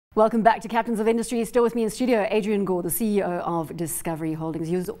Welcome back to Captains of Industry. Still with me in studio, Adrian Gore, the CEO of Discovery Holdings.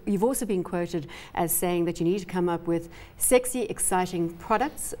 You've also been quoted as saying that you need to come up with sexy, exciting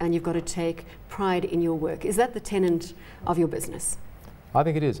products and you've got to take pride in your work. Is that the tenet of your business? I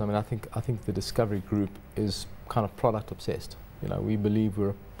think it is. I think the Discovery Group is kind of product obsessed. You know, we believe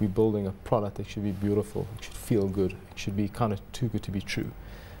we're building a product that should be beautiful, it should feel good, it should be kind of too good to be true.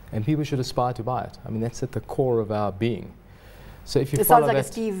 And people should aspire to buy it. I mean, that's at the core of our being. So if you it sounds like a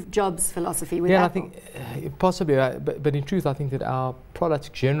Steve Jobs philosophy with Apple. I think possibly, but in truth, I think that our products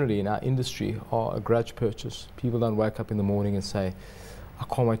generally in our industry are a grudge purchase. People don't wake up in the morning and say, I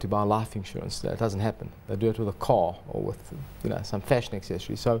can't wait to buy life insurance. That doesn't happen. They do it with a car or with some fashion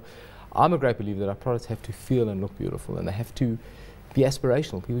accessory. So I'm a great believer that our products have to feel and look beautiful, and they have to be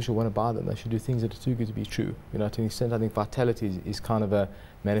aspirational. People should want to buy them. They should do things that are too good to be true. You know, to an extent, I think vitality is kind of a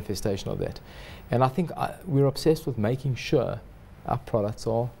manifestation of that. And I think we're obsessed with making sure our products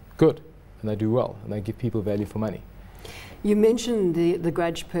are good and they do well and they give people value for money. You mentioned the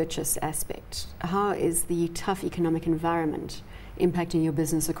grudge purchase aspect. How is the tough economic environment impacting your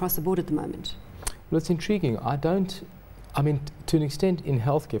business across the board at the moment? Well, it's intriguing. I mean, to an extent in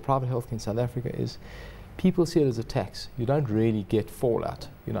healthcare, private healthcare in South Africa is people see it as a tax. You don't really get fallout.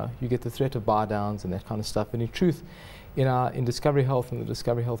 You know, you get the threat of buy downs and that kind of stuff. And in truth, in Discovery Health and the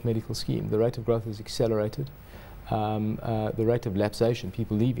Discovery Health medical scheme, the rate of growth has accelerated. The rate of lapsation,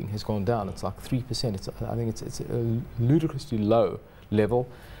 people leaving, has gone down. It's like 3%. I think it's a ludicrously low level.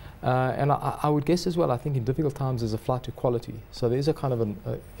 And I would guess as well, I think in difficult times there's a flight to quality. So there's a kind of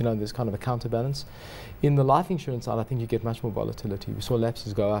there's kind of a counterbalance. In the life insurance side, I think you get much more volatility. We saw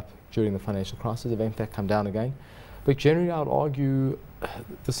lapses go up during the financial crisis. They've in fact come down again. But generally, I would argue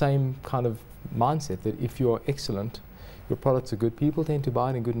the same kind of mindset that if you're excellent, your products are good, people tend to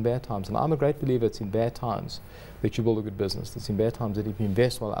buy it in good and bad times. And I'm a great believer it's in bad times that you build a good business. It's in bad times that if you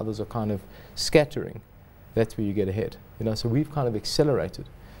invest while others are kind of scattering, that's where you get ahead. You know, so we've kind of accelerated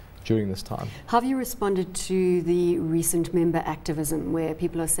during this time. How have you responded to the recent member activism where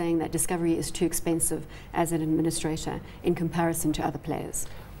people are saying that Discovery is too expensive as an administrator in comparison to other players?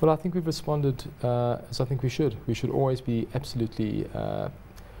 Well, I think we've responded as I think we should. We should always be absolutely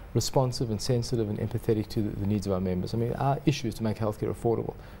responsive and sensitive and empathetic to the needs of our members. I mean, our issue is to make healthcare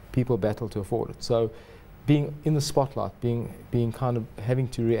affordable. People battle to afford it. So being in the spotlight, being kind of having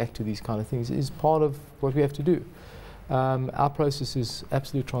to react to these kind of things is part of what we have to do. Our process is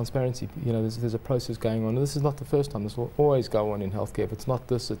absolute transparency. You know, there's a process going on. And this is not the first time. This will always go on in healthcare. If it's not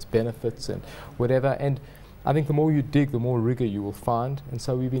this, it's benefits and whatever. And I think the more you dig, the more rigor you will find. And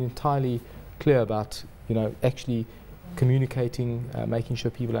so we've been entirely clear about, actually communicating, making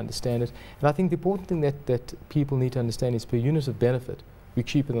sure people understand it. And I think the important thing that people need to understand is per unit of benefit, we're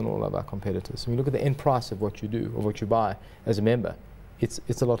cheaper than all of our competitors. When you look at the end price of what you do or what you buy as a member, it's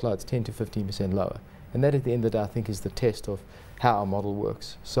a lot lower. It's 10 to 15% lower. And that at the end of the day, I think, is the test of how our model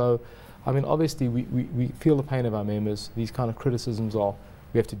works. So, I mean, obviously we feel the pain of our members. These kind of criticisms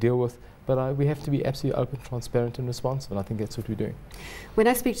we have to deal with. But we have to be absolutely open, transparent and responsive, and I think that's what we're doing. When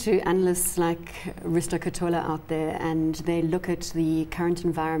I speak to analysts like Risto Katola out there and they look at the current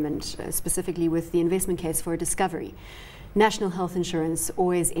environment, specifically with the investment case for a Discovery, national health insurance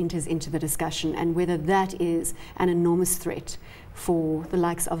always enters into the discussion, and whether that is an enormous threat for the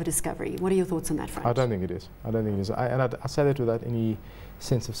likes of a Discovery. What are your thoughts on that front? I don't think it is. I don't think it is. I say that without any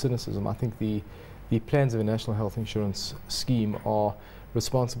sense of cynicism. I think the plans of a national health insurance scheme are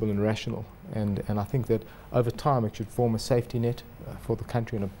responsible and rational, and I think that over time it should form a safety net for the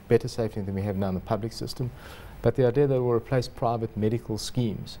country, and a better safety net than we have now in the public system. But the idea that it will replace private medical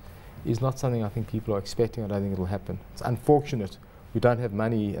schemes is not something I think people are expecting. I don't think it will happen. It's unfortunate we don't have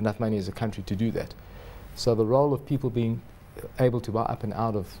enough money as a country to do that. So the role of people being able to buy up and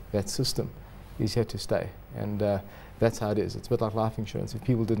out of that system is here to stay, and that's how it is. It's a bit like life insurance. If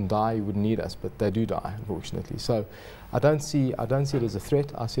people didn't die, you wouldn't need us, but they do die, unfortunately. So I don't see it as a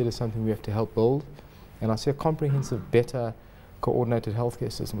threat. I see it as something we have to help build, and I see a comprehensive, better, coordinated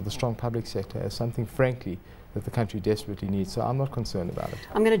healthcare system with a strong public sector as something, frankly, that the country desperately needs. So I'm not concerned about it.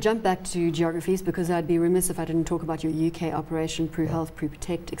 I'm going to jump back to geographies because I'd be remiss if I didn't talk about your UK operation, Pru Health, Pru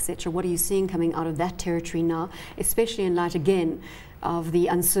Protect, etc. What are you seeing coming out of that territory now, especially in light, again, of the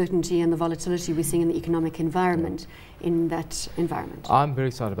uncertainty and the volatility we're seeing in the economic environment in that environment? I'm very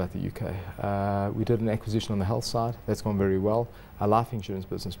excited about the UK. We did an acquisition on the health side. That's gone very well. Our life insurance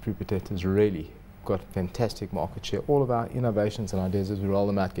business, Pru Protect, has really got fantastic market share. All of our innovations and ideas as we roll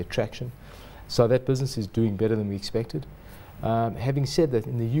them out get traction. So that business is doing better than we expected. Having said that,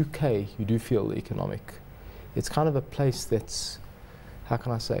 in the UK, you do feel the economic. It's kind of a place that's, how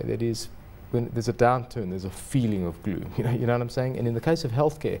can I say, that is when there's a downturn, there's a feeling of gloom. You know what I'm saying? And in the case of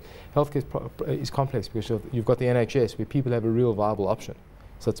healthcare, is complex because you've got the NHS where people have a real viable option.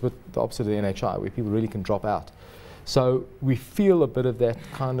 So it's a bit the opposite of the NHI, where people really can drop out. So we feel a bit of that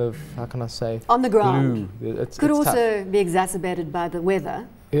kind of, how can I say, on the ground. Could also be exacerbated by the weather.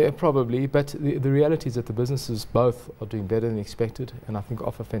 Yeah, probably, but the reality is that the businesses both are doing better than expected, and I think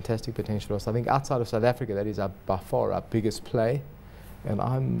offer fantastic potential for us. I think outside of South Africa, that is by far our biggest play, and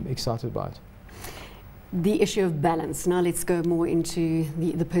I'm excited by it. The issue of balance. Now let's go more into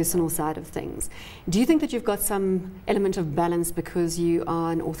the personal side of things. Do you think that you've got some element of balance because you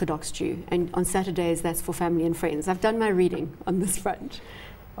are an Orthodox Jew, and on Saturdays that's for family and friends? I've done my reading on this front.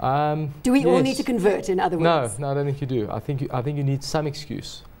 Do we all need to convert, in other words? No, I don't think you do. I think you need some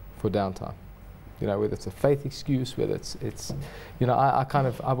excuse for downtime. You know, whether it's a faith excuse, whether it's you know,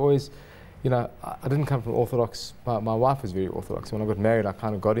 I've always, you know, I didn't come from Orthodox. My wife was very Orthodox. When I got married, I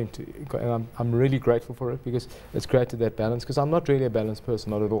kind of got into, and I'm really grateful for it because it's created that balance. Because I'm not really a balanced person,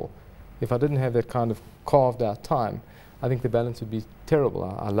 not at all. If I didn't have that kind of carved out time, I think the balance would be terrible.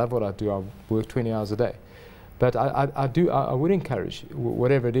 I love what I do. I work 20 hours a day. But I would encourage,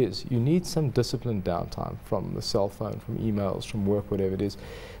 whatever it is, you need some disciplined downtime from the cell phone, from emails, from work, whatever it is.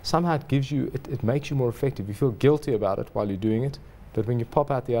 Somehow it gives you, it makes you more effective. You feel guilty about it while you're doing it, but when you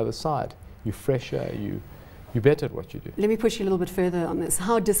pop out the other side, you're fresher, you're better at what you do. Let me push you a little bit further on this.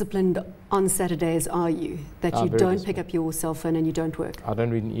 How disciplined on Saturdays are you that you don't pick up your cell phone and you don't work? I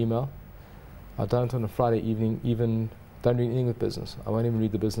don't read an email. I don't on a Friday evening even don't read anything with business. I won't even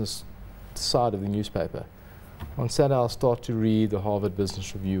read the business side of the newspaper. On Saturday, I'll start to read the Harvard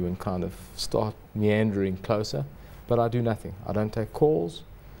Business Review and kind of start meandering closer, but I do nothing. I don't take calls.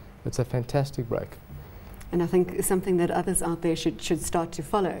 It's a fantastic break. And I think it's something that others out there should start to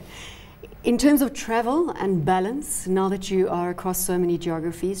follow. In terms of travel and balance, now that you are across so many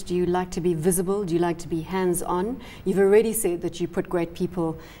geographies, do you like to be visible? Do you like to be hands-on? You've already said that you put great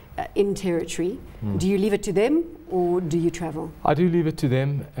people in territory. Do you leave it to them, or do you travel? I do leave it to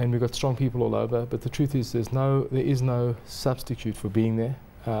them, and we've got strong people all over, but the truth is there is no substitute for being there.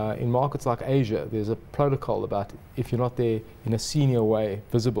 In markets like Asia, there's a protocol about if you're not there in a senior way,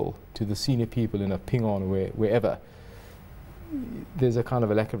 visible to the senior people in a ping on or wherever, there's a kind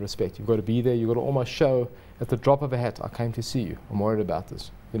of a lack of respect. You've got to be there. You've got to almost show at the drop of a hat, I came to see you. I'm worried about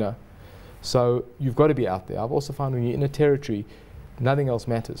this, you know. So you've got to be out there. I've also found when you're in a territory, nothing else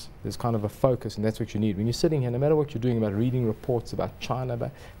matters. There's kind of a focus, and that's what you need. When you're sitting here, no matter what you're doing about reading reports about China,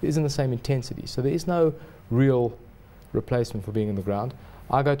 there isn't the same intensity. So there is no real replacement for being on the ground.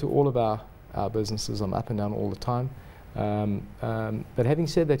 I go to all of our businesses. I'm up and down all the time. But having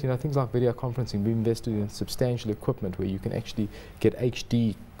said that, you know, things like video conferencing, we've invested in substantial equipment where you can actually get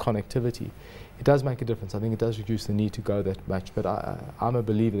HD connectivity. It does make a difference. I think it does reduce the need to go that much. But I'm a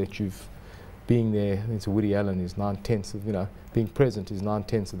believer that being there, I think it's Woody Allen, is 9/10 of, you know, being present is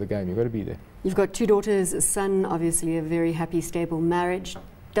 9/10 of the game. You've got to be there. You've got 2 daughters, a son, obviously a very happy, stable marriage.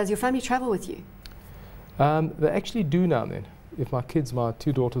 Does your family travel with you? They actually do now and then. If my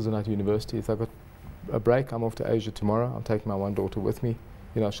 2 daughters are at university, if they've got a break, I'm off to Asia tomorrow. I'm taking my 1 daughter with me.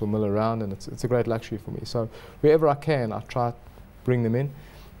 You know, she'll mill around, and it's a great luxury for me. So wherever I can, I try to bring them in.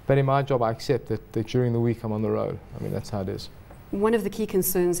 But in my job, I accept that during the week I'm on the road. I mean, that's how it is. One of the key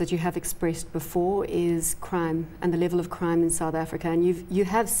concerns that you have expressed before is crime and the level of crime in South Africa. And you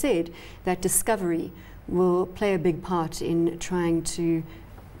have said that Discovery will play a big part in trying to,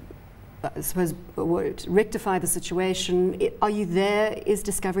 I suppose, rectify the situation. Are you there? Is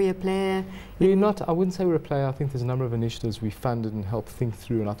Discovery a player? We're not. I wouldn't say we're a player. I think there's a number of initiatives we funded and helped think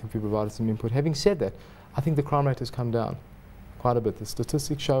through, and I think we provided some input. Having said that, I think the crime rate has come down quite a bit. The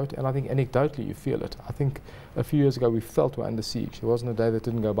statistics show it, and I think anecdotally you feel it. I think a few years ago we felt we're under siege. There wasn't a day that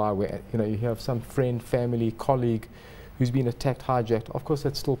didn't go by where, you know, you have some friend, family, colleague who's been attacked, hijacked. Of course,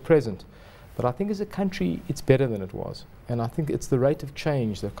 that's still present. But I think as a country, it's better than it was. And I think it's the rate of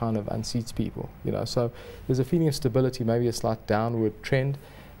change that kind of unseats people, you know. So there's a feeling of stability, maybe a slight downward trend.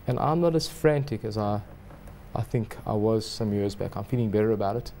 And I'm not as frantic as I think I was some years back. I'm feeling better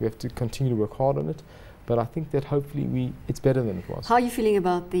about it. We have to continue to work hard on it. But I think that hopefully it's better than it was. How are you feeling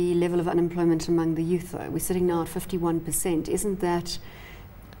about the level of unemployment among the youth, though? We're sitting now at 51%. Isn't that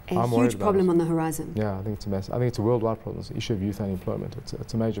a huge problem on the horizon? Yeah, I think it's a mess. I think it's a worldwide problem. It's the issue of youth unemployment.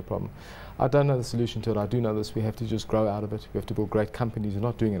 It's a major problem. I don't know the solution to it. I do know this. We have to just grow out of it. We have to build great companies. We're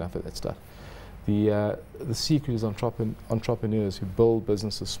not doing enough of that stuff. The secret is entrepreneurs who build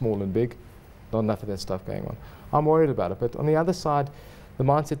businesses small and big. Not enough of that stuff going on. I'm worried about it. But on the other side, the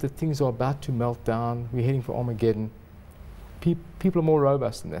mindset that things are about to melt down, we're heading for Armageddon. people are more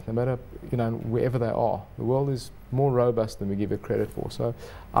robust than that, no matter, you know, wherever they are. The world is more robust than we give it credit for. So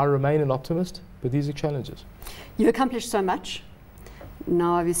I remain an optimist, but these are challenges. You've accomplished so much.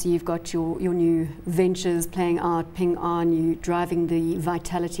 Now, obviously, you've got your new ventures playing out, Ping On, you driving the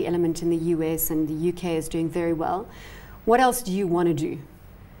vitality element in the US, and the UK is doing very well. What else do you want to do?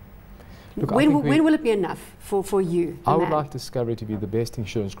 Look, when will it be enough for you? I would like Discovery to be the best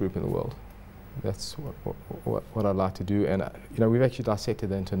insurance group in the world. That's what I'd like to do. And you know, we've actually dissected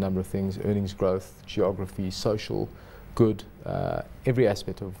that into a number of things: earnings growth, geography, social good, every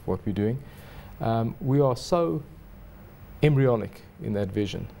aspect of what we're doing. We are so embryonic in that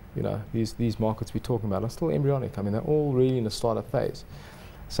vision. You know, these markets we're talking about are still embryonic. I mean, they're all really in the startup phase.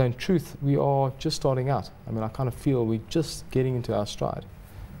 So in truth, we are just starting out. I mean, I kind of feel we're just getting into our stride.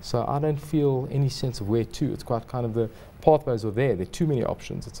 So I don't feel any sense of where to. It's quite kind of the pathways are there. There are too many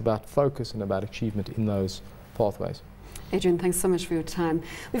options. It's about focus and about achievement in those pathways. Adrian, thanks so much for your time.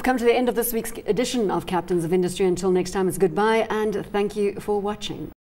 We've come to the end of this week's edition of Captains of Industry. Until next time, it's goodbye and thank you for watching.